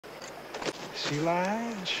See,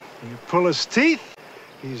 Lige? When you pull his teeth,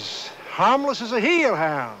 he's harmless as a heel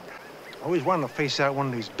hound. Always wanted to face out one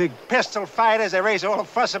of these big pistol fighters they raise all the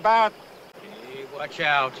fuss about. Hey, watch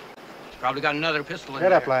out. He's probably got another pistol in Get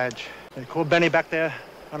there. up, Lige. They call Benny back there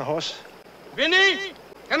on a horse. Benny,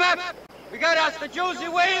 come up. We got us the Josey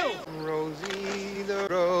whale. Rosie, the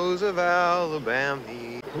rose of Alabama.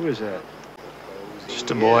 Who is that?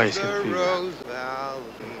 Just a boy. He's The confused. rose of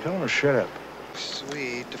Alabama. Tell him to shut up.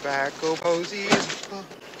 Sweet tobacco posy.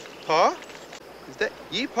 Pa? Is that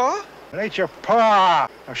ye, Pa? It ain't your paw.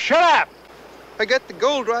 Now shut up! I got the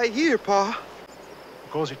gold right here, Pa.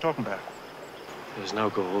 What gold's he talking about? There's no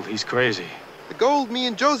gold. He's crazy. The gold me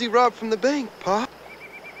and Josie robbed from the bank, Pa.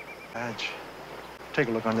 Lige, take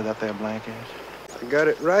a look under that there blanket. I got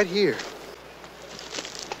it right here.